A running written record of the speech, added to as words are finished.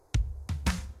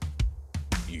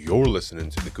You're listening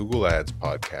to the Google Ads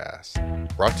Podcast,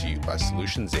 brought to you by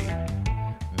Solutions 8,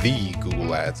 the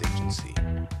Google Ads agency.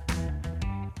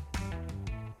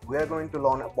 We are going to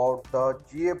learn about the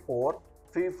GA4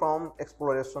 free-form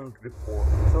exploration report.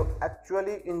 So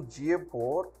actually in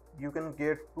GA4 you can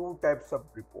get two types of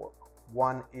report.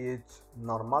 One is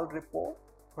normal report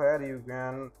where you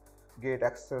can get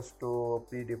access to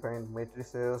predefined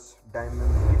matrices,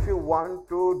 dimensions. If you want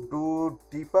to do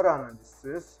deeper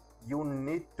analysis, you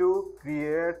need to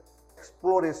create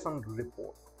exploration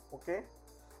report. Okay,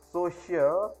 so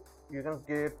here you can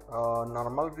get a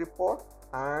normal report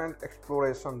and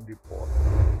exploration report.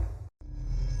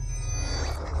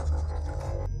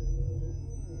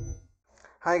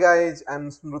 Hi guys, I'm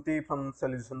Smruti from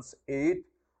Solutions 8,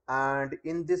 and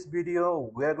in this video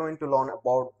we are going to learn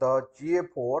about the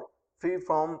GA4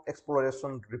 freeform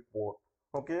exploration report.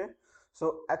 Okay,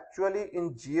 so actually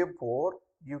in GA4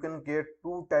 you can get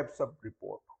two types of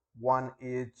report. One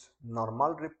is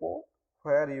normal report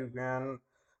where you can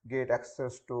get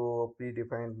access to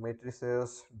predefined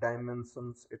matrices,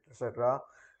 dimensions, etc.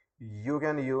 You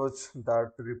can use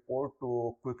that report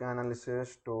to quick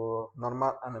analysis to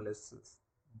normal analysis.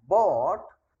 But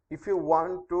if you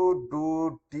want to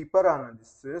do deeper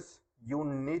analysis, you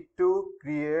need to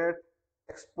create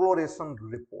exploration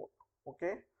report.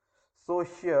 Okay, so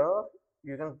here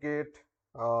you can get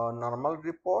a normal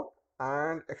report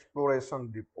and exploration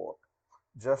report.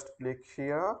 Just click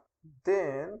here.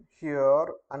 Then here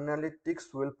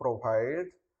analytics will provide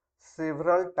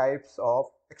several types of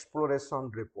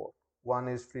exploration report. One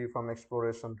is free from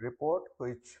exploration report,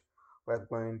 which we're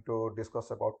going to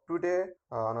discuss about today.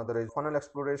 Another is funnel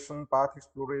exploration, path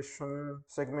exploration,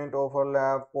 segment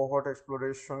overlap, cohort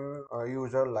exploration,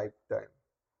 user lifetime.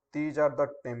 These are the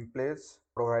templates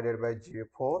provided by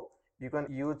GA4. You can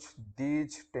use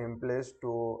these templates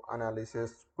to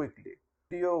analysis quickly.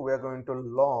 Here we are going to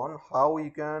learn how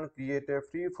you can create a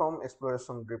free-form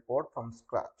exploration report from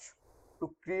scratch.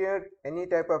 To create any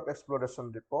type of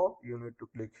exploration report, you need to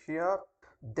click here.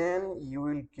 Then you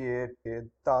will get a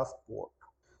dashboard.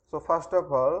 So first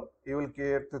of all, you will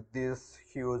get this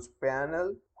huge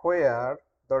panel where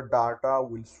the data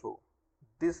will show.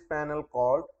 This panel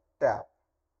called tab.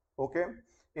 Okay,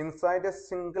 inside a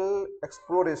single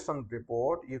exploration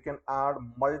report you can add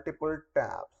multiple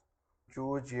tabs.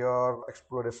 Choose your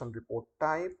exploration report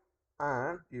type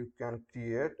and you can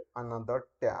create another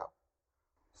tab.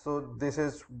 So this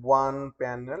is one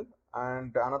panel,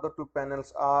 and another two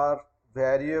panels are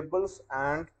variables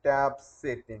and tab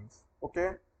settings.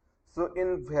 Okay, so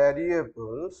in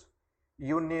variables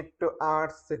you need to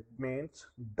add segments,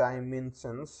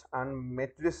 dimensions and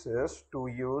matrices to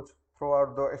use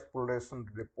throughout the exploration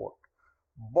report.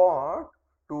 But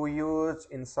to use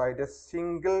inside a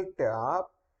single tab,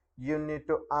 you need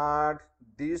to add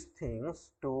these things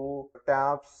to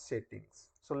tab settings.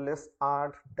 So let's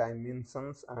add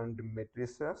dimensions and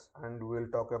matrices, and we'll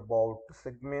talk about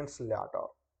segments later.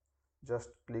 Just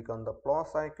click on the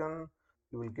plus icon.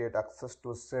 You will get access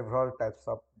to several types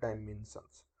of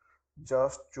dimensions.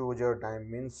 Just choose your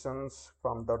dimensions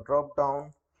from the drop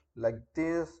down like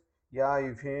this. Yeah,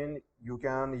 even you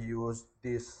can use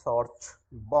this search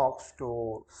box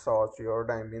to search your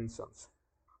dimensions.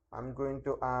 I'm going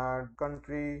to add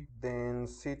country, then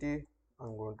city.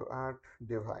 I'm going to add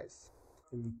device.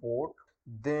 Import.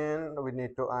 Then we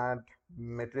need to add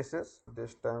matrices.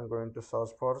 This time I'm going to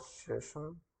search for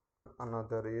session.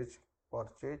 Another is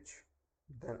purchase,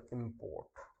 then import.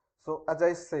 So as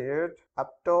I said,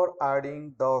 after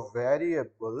adding the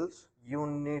variables, you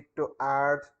need to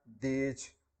add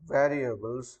these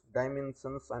variables,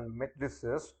 dimensions and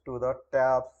matrices to the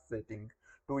tab setting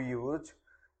to use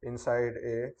inside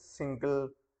a single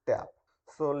tab.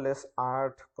 So let's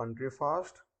add country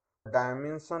first.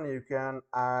 Dimension, you can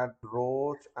add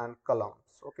rows and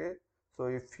columns. Okay, so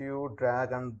if you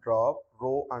drag and drop,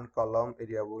 row and column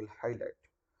area will highlight.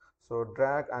 So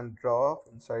drag and drop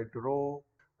inside row,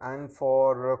 and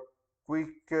for quick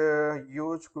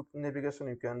quick navigation,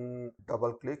 you can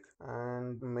double click,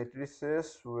 and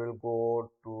matrices will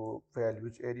go to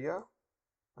values area,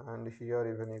 and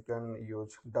here even you can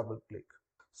use double click.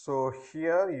 So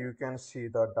here you can see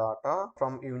the data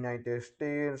from United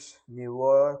States, New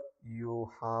York. You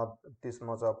have this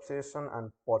much of session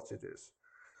and purchases.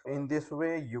 In this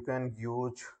way you can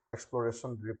use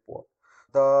exploration report.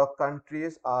 The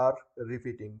countries are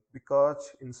repeating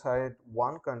because inside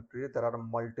one country there are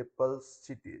multiple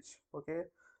cities. Okay,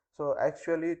 so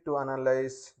actually to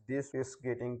analyze this is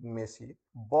getting messy,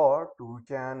 but we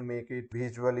can make it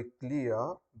visually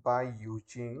clear by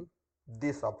using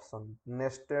this option,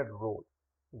 nested row.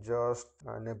 just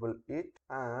enable it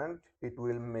and it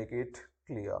will make it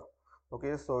clear.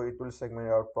 Okay, so it will segment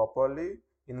out properly.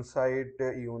 Inside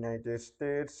the United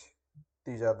States,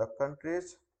 these are the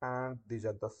countries and these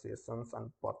are the sessions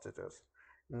and purchases.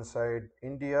 Inside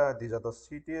India, these are the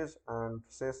cities and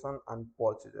session and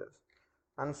purchases,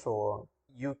 and so on.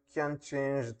 You can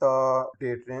change the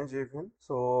date range even.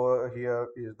 So here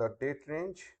is the date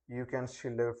range. You can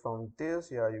select from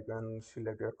this. Yeah, you can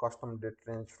select your custom date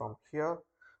range from here,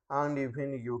 and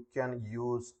even you can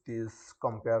use this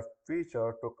compare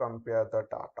feature to compare the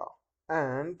data.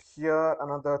 And here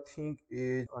another thing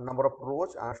is a number of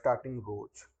rows and starting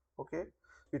rows. Okay,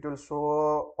 it will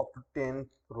show up to 10th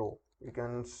row. You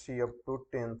can see up to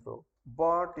 10th row,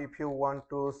 but if you want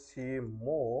to see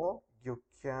more, you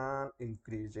can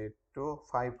increase it to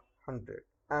 500.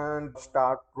 And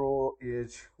start row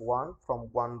is 1. From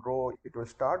 1 row it will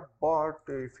start, but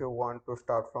if you want to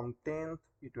start from 10th,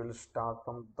 it will start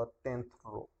from the 10th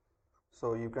row.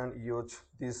 So you can use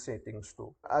these settings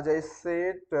too. As I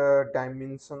said,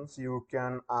 dimensions you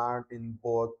can add in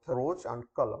both rows and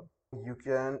column. You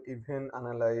can even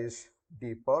analyze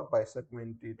deeper by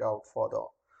segment it out further.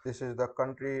 This is the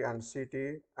country and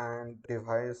city and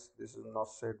device. This is not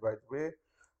said by the way.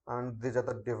 And these are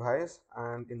the device,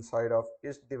 and inside of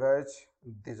each device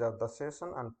these are the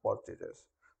session and purchases.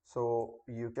 So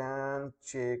you can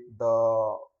check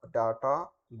the data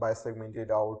by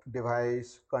segmented out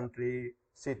device, country,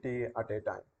 city at a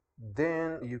time.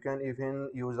 Then you can even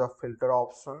use a filter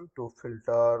option to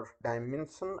filter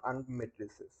dimension and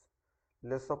matrices.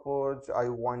 Let's suppose I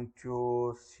want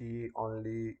to see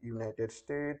only United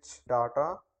States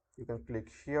data. You can click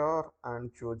here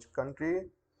and choose country,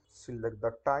 select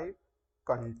the type,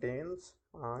 contains,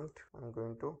 and I'm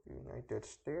going to United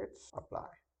States, apply.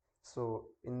 So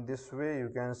in this way you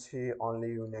can see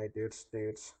only United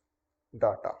States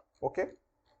data. Okay.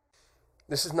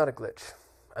 This is not a glitch.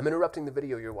 I'm interrupting the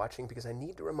video you're watching because I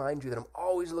need to remind you that I'm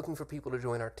always looking for people to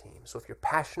join our team. So if you're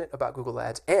passionate about Google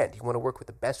Ads and you want to work with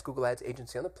the best Google Ads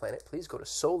agency on the planet, please go to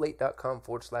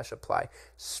solate.com/apply.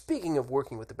 Speaking of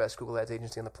working with the best Google Ads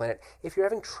agency on the planet, if you're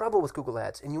having trouble with Google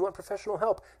Ads and you want professional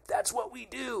help, that's what we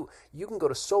do. You can go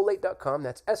to solate.com,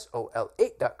 that's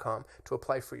SOL8.com, to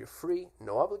apply for your free,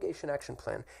 no obligation action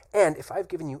plan. And if I've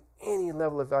given you any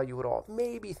level of value at all,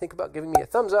 maybe think about giving me a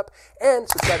thumbs up and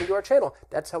subscribing to our channel.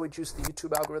 That's how we juice the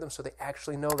YouTube algorithm so they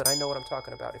actually know that I know what I'm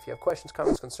talking about. If you have questions,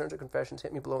 comments, concerns, or confessions,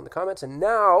 hit me below in the comments. And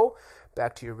now,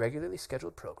 back to your regularly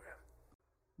scheduled program.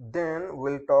 Then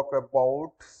we'll talk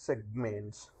about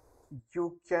segments.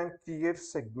 You can create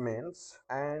segments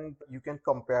and you can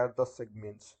compare the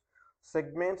segments.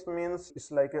 Segments means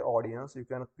it's like an audience. You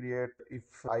can create, if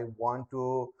I want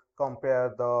to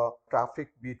compare the traffic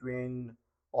between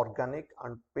organic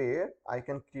and paid, I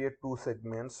can create two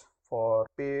segments for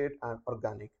paid and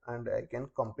organic, and I can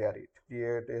compare it.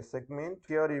 Create a segment.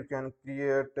 Here you can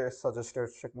create a suggested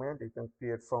segment. You can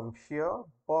create from here,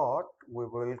 but we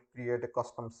will create a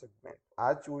custom segment.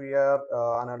 As we are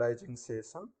analyzing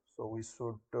session, so we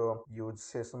should use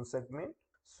session segment.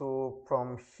 So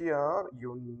from here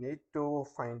you need to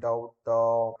find out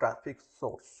the traffic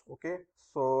source. Okay,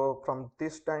 so from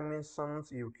these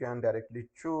dimensions you can directly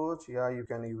choose. Yeah, you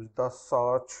can use the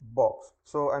search box.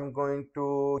 So I'm going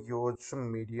to use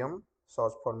medium,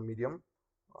 search for medium.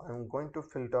 I'm going to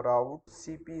filter out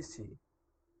CPC.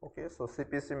 Okay, so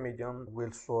CPC medium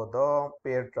will show the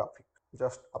paid traffic.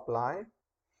 Just apply,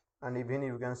 and even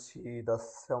you can see the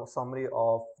summary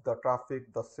of the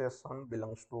traffic. The session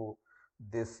belongs to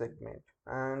this segment,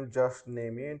 and just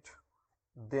name it.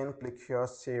 Then click here,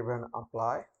 save and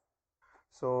apply.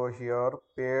 So here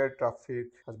paid traffic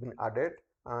has been added,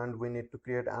 and we need to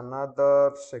create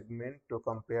another segment to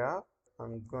compare.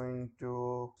 I'm going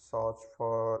to search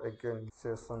for again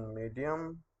session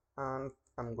medium, and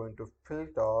I'm going to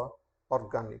filter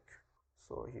organic.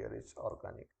 So here is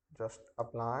organic. Just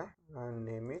apply and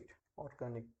name it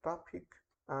organic traffic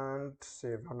and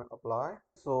save and apply.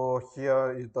 So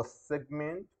here is the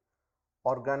segment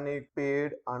organic,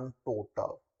 paid, and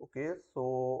total. Okay,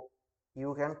 so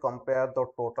you can compare the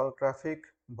total traffic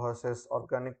versus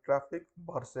organic traffic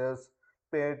versus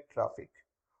paid traffic.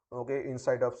 Okay,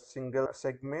 inside of single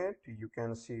segment you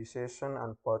can see session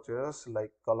and purchase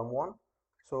like column 1.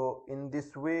 So in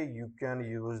this way you can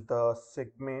use the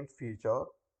segment feature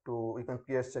to, you can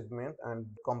create segment and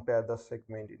compare the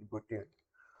segment in between.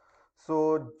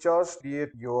 So just create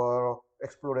your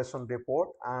exploration report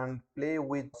and play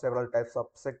with several types of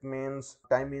segments,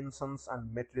 dimensions,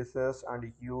 and matrices,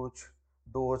 and use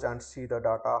those and see the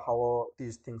data how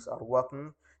these things are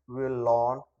working. We will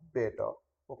learn better.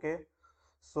 Okay,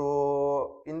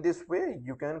 So in this way,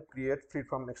 you can create free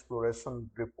from exploration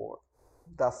report.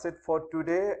 That's it for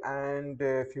today. And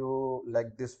if you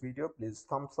like this video, please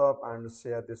thumbs up and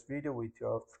share this video with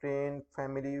your friend,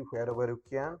 family, wherever you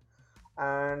can.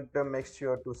 And make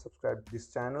sure to subscribe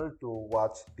this channel to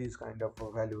watch these kind of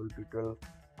valuable tutorial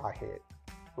ahead.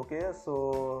 Okay,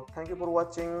 so thank you for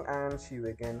watching and see you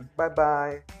again. Bye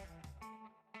bye.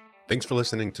 Thanks for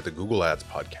listening to the Google Ads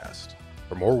podcast.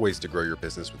 For more ways to grow your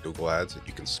business with Google Ads,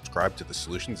 you can subscribe to the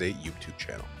Solutions 8 YouTube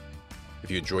channel.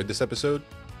 If you enjoyed this episode,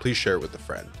 please share it with a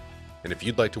friend. And if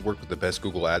you'd like to work with the best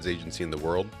Google Ads agency in the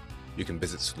world, you can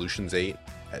visit Solutions 8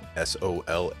 at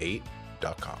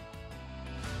sol8.com.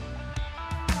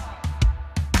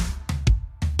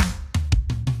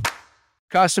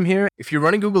 Custom here. If you're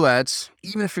running Google Ads,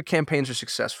 even if your campaigns are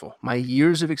successful, my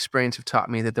years of experience have taught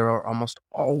me that there are almost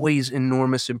always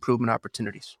enormous improvement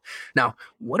opportunities. Now,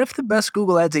 what if the best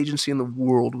Google Ads agency in the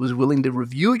world was willing to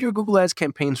review your Google Ads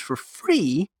campaigns for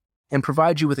free and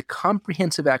provide you with a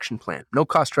comprehensive action plan, no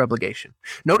cost or obligation?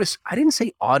 Notice, I didn't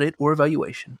say audit or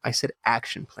evaluation. I said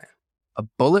action plan. A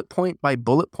bullet point by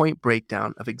bullet point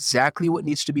breakdown of exactly what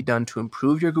needs to be done to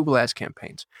improve your Google Ads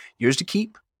campaigns. Yours to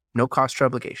keep, no cost or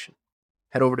obligation.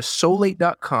 Head over to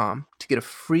sol8.com to get a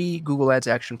free Google Ads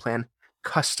action plan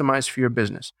customized for your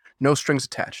business. No strings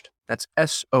attached. That's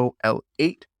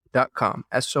sol8.com.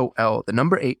 SOL, the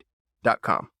number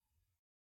 8.com.